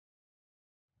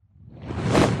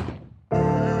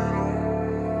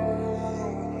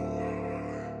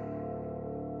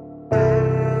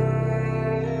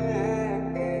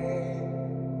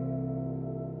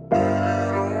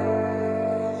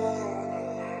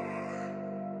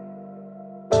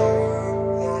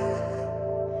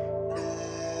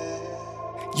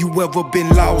You ever been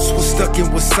lost, was stuck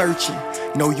and was searching?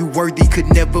 Know you worthy, could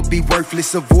never be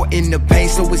worthless. Avoiding the pain,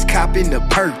 so it's copping the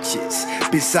purchase.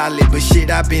 Been solid, but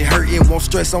shit, I been hurting. Won't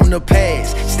stress on the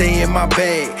past, stay in my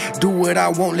bag. Do what I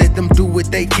want, let them do what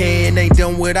they can. Ain't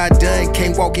done what I done,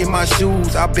 can't walk in my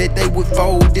shoes. I bet they would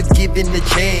fold if given the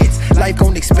chance. Life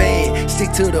gon' expand,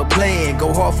 stick to the plan.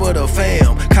 Go hard for the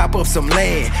fam, cop up some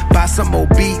land. Buy some more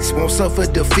beats, won't suffer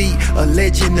defeat. A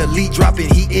legend elite,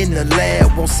 dropping heat in the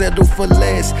lab. Won't settle for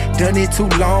less, done it too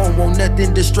long. Won't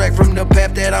nothing distract from the path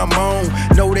that I'm on.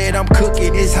 Know that I'm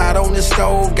cooking, it's hot on the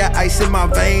stove. Got ice in my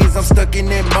veins, I'm stuck in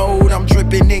that mode. I'm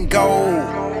dripping in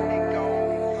gold.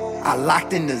 I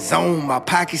locked in the zone, my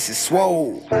pockets is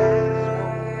swole.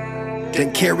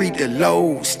 Done carried the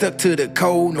load, stuck to the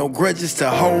code, no grudges to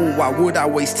hold. Why would I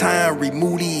waste time?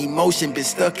 Remove the emotion, been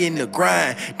stuck in the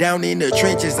grind. Down in the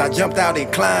trenches, I jumped out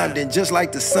and climbed. And just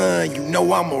like the sun, you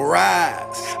know I'ma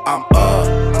rise. I'm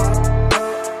up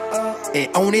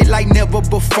and on it like never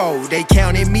before. They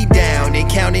counted me down, they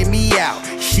counted me out.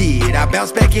 Shit, I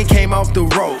bounced back and came off the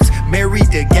ropes. Married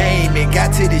the game and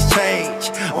got to this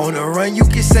change. On the run, you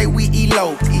can say we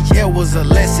eloped. Each L was a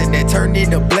lesson that turned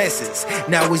into blessings.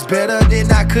 Now it's better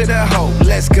than I could've hoped.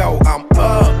 Let's go, I'm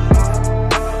up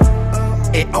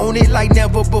and on it like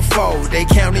never before. They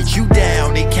counted you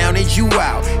down, they counted you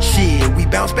out. Shit, we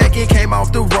bounced back and came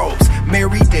off the ropes.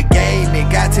 Married the game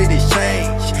and got to this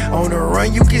change. On the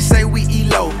run, you can say we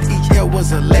eloped. Each L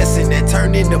was a lesson that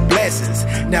turned into blessings.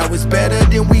 Now it's better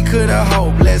than we could've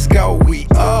hoped. Let's go, we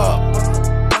up.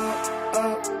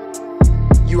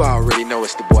 You already know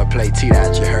it's the boy Play T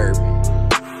that you heard me.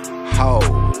 Whole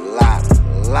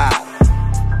lot.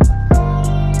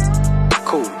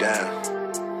 Cool down.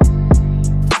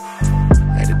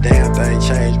 Ain't a damn thing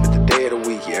changed but the day of the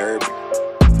week, you heard me.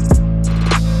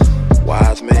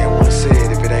 Wise man once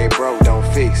said, if it ain't broke, don't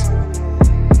fix it.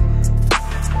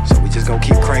 So we just gonna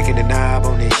keep cranking the knob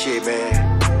on this shit,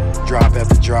 man. Drop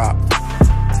after drop.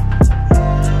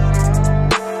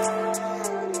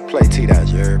 Play T that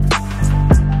you heard me.